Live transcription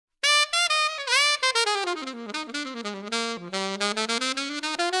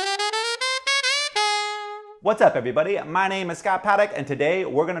What's up, everybody? My name is Paddock, and today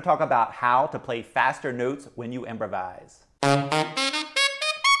we're going to talk about how to play faster notes when you improvise.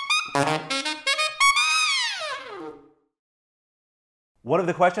 One of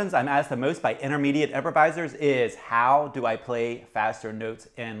the questions I'm asked the most by intermediate improvisers is, how do I play faster notes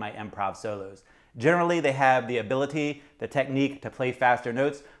in my improv solos? Generally, they have the ability, the technique to play faster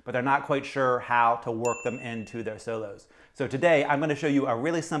notes, but they're not quite sure how to work them into their solos. So today, I'm going to show you a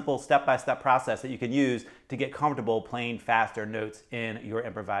really simple step-by-step process that you can use to get comfortable playing faster notes in your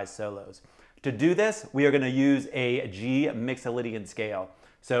improvised solos. To do this, we are going to use a G Mixolydian scale.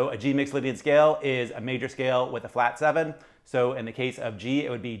 So a G Mixolydian scale is a major scale with a flat 7. So in the case of G, it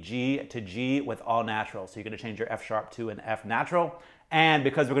would be G to G with all natural. So you're going to change your F sharp to an F natural. And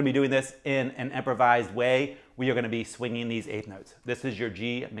because we're going to be doing this in an improvised way, we are going to be swinging these eighth notes. This is your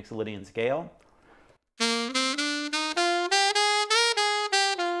G Mixolydian scale.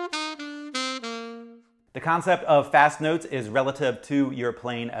 The concept of fast notes is relative to your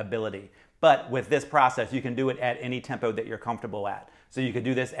playing ability. But with this process, you can do it at any tempo that you're comfortable at. So you could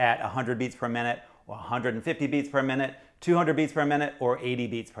do this at 100 beats per minute, or 150 beats per minute, 200 beats per minute, or 80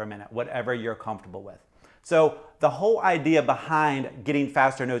 beats per minute, whatever you're comfortable with. So the whole idea behind getting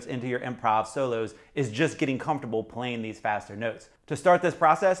faster notes into your improv solos is just getting comfortable playing these faster notes. To start this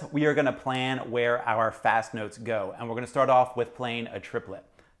process, we are going to plan where our fast notes go, and we're going to start off with playing a triplet.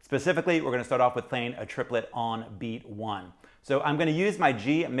 Specifically, we're going to start off with playing a triplet on beat 1. So I'm going to use my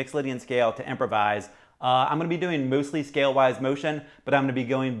G Mixolydian scale to improvise. I'm going to be doing mostly scale-wise motion, but I'm going to be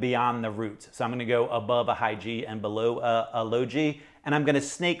going beyond the roots. So I'm going to go above a high G and below a low G, and I'm going to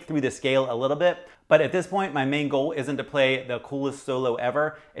snake through the scale a little bit. But at this point, my main goal isn't to play the coolest solo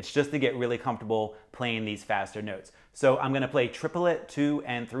ever. It's just to get really comfortable playing these faster notes. So I'm going to play triplet 2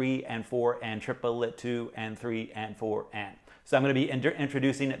 and 3 and 4 and triplet 2 and 3 and 4 and. So I'm going to be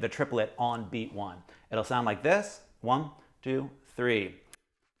introducing the triplet on beat 1. It'll sound like this. 1, 2, 3.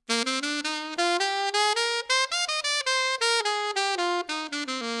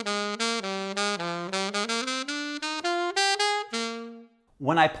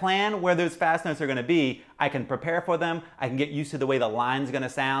 When I plan where those fast notes are going to be, I can prepare for them, I can get used to the way the line's going to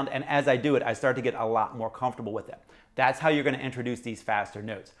sound, and as I do it, I start to get a lot more comfortable with it. That's how you're going to introduce these faster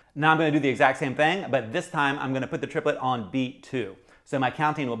notes. Now I'm going to do the exact same thing, but this time I'm going to put the triplet on beat 2. So my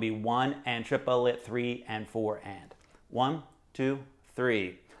counting will be 1 and triplet 3 and 4 and. 1, 2,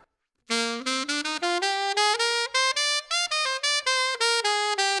 3.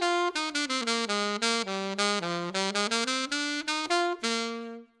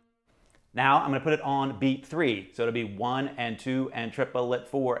 Now I'm going to put it on beat 3. So it'll be 1 and 2 and triplet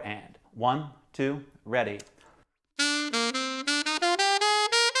 4 and. 1, 2, ready.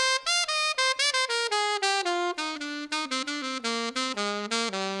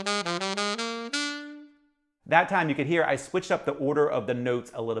 That time you could hear I switched up the order of the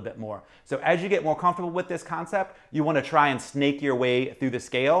notes a little bit more. So as you get more comfortable with this concept, you want to try and snake your way through the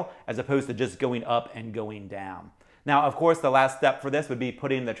scale as opposed to just going up and going down. Now, of course, the last step for this would be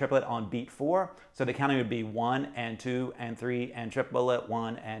putting the triplet on beat 4. So the counting would be 1 and 2 and 3 and triplet,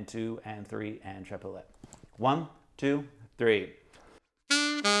 1 and 2 and 3 and triplet. 1, 2, 3.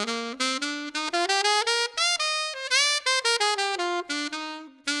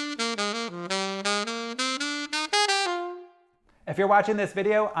 If you're watching this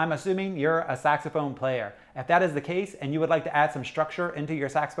video, I'm assuming you're a saxophone player. If that is the case and you would like to add some structure into your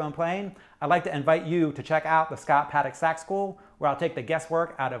saxophone playing, I'd like to invite you to check out the Scott Paddock Sax School, where I'll take the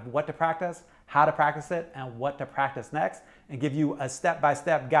guesswork out of what to practice, how to practice it, and what to practice next, and give you a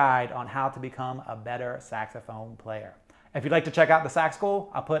step-by-step guide on how to become a better saxophone player. If you'd like to check out the Sax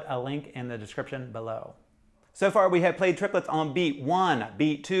School, I'll put a link in the description below. So far we have played triplets on beat 1,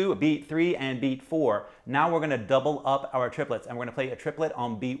 beat 2, beat 3, and beat 4. Now we're going to double up our triplets, and we're going to play a triplet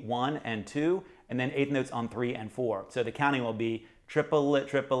on beat 1 and 2, and then eighth notes on 3 and 4. So the counting will be triplet,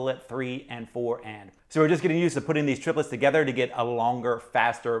 triplet, 3 and 4 and. So we're just getting used to putting these triplets together to get a longer,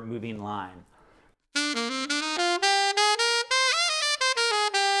 faster moving line.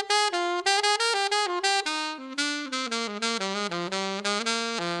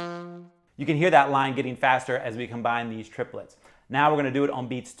 You can hear that line getting faster as we combine these triplets. Now we're going to do it on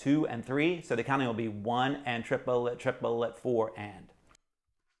beats 2 and 3, so the counting will be 1 and triplet, triplet, 4 and.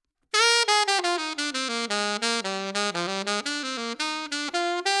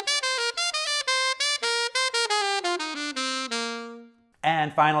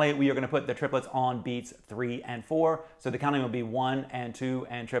 And finally, we are going to put the triplets on beats 3 and 4, so the counting will be 1 and 2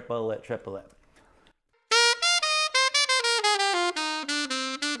 and triplet, triplet.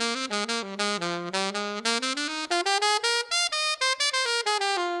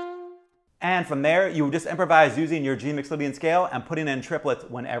 And from there, you would just improvise using your G Mixolydian scale and putting in triplets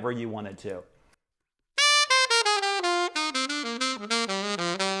whenever you wanted to.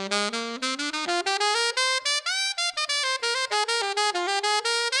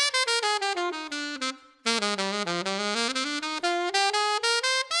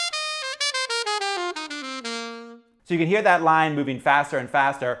 So you can hear that line moving faster and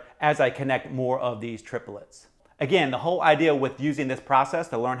faster as I connect more of these triplets. Again, the whole idea with using this process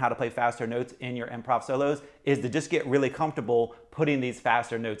to learn how to play faster notes in your improv solos is to just get really comfortable putting these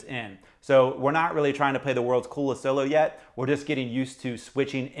faster notes in. So we're not really trying to play the world's coolest solo yet. We're just getting used to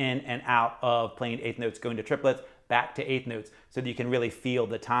switching in and out of playing eighth notes, going to triplets, back to eighth notes, so that you can really feel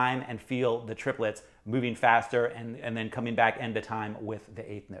the time and feel the triplets moving faster and then coming back into time with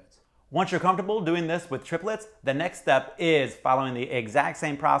the eighth notes. Once you're comfortable doing this with triplets, the next step is following the exact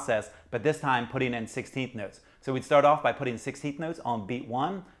same process, but this time putting in 16th notes. So we'd start off by putting 16th notes on beat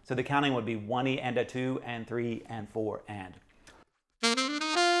 1. So the counting would be 1E and a 2 and 3 and 4 and.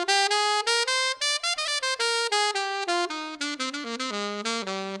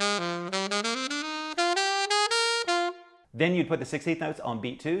 Then you'd put the 16th notes on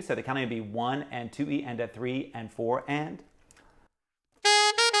beat 2. So the counting would be 1 and 2E and a 3 and 4 and.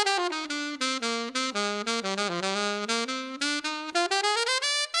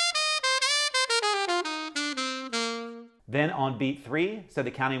 Then on beat 3, so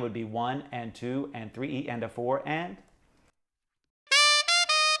the counting would be 1 and 2 and 3E and a 4 and.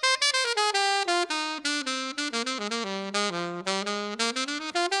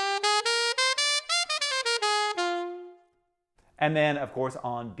 And then, of course,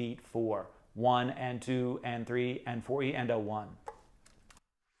 on beat 4, 1 and 2 and 3 and 4E and a 1.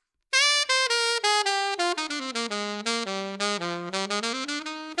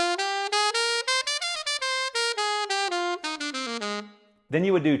 Then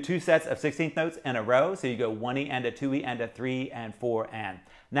you would do 2 sets of 16th notes in a row. So you go 1E and a 2E and a 3 and 4 and.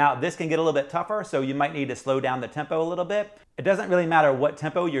 Now this can get a little bit tougher, so you might need to slow down the tempo a little bit. It doesn't really matter what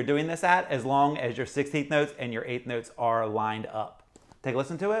tempo you're doing this at, as long as your 16th notes and your 8th notes are lined up. Take a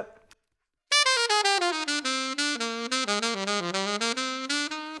listen to it.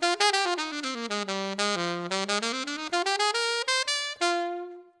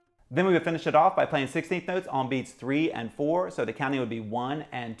 Then we would finish it off by playing 16th notes on beats 3 and 4. So the counting would be 1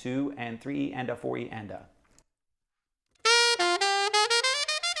 and 2 and 3E and a 4E and a.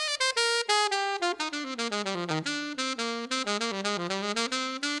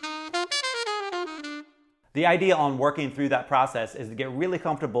 The idea on working through that process is to get really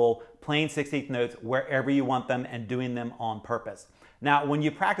comfortable playing 16th notes wherever you want them and doing them on purpose. Now, when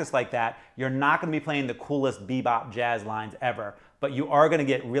you practice like that, you're not going to be playing the coolest bebop jazz lines ever, but you are going to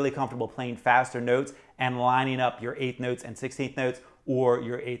get really comfortable playing faster notes and lining up your 8th notes and 16th notes or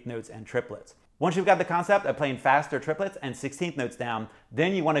your 8th notes and triplets. Once you've got the concept of playing faster triplets and 16th notes down,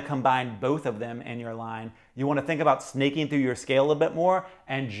 then you want to combine both of them in your line. You want to think about snaking through your scale a little bit more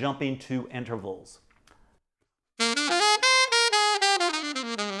and jumping to intervals.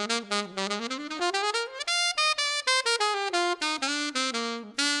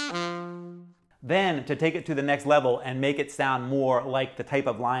 Then, to take it to the next level and make it sound more like the type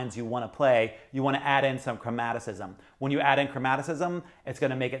of lines you want to play, you want to add in some chromaticism. When you add in chromaticism, it's going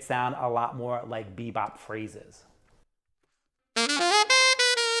to make it sound a lot more like bebop phrases.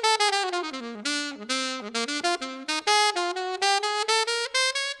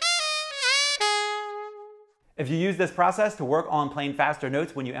 If you use this process to work on playing faster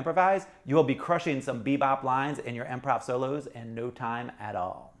notes when you improvise, you will be crushing some bebop lines in your improv solos in no time at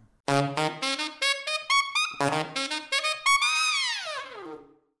all.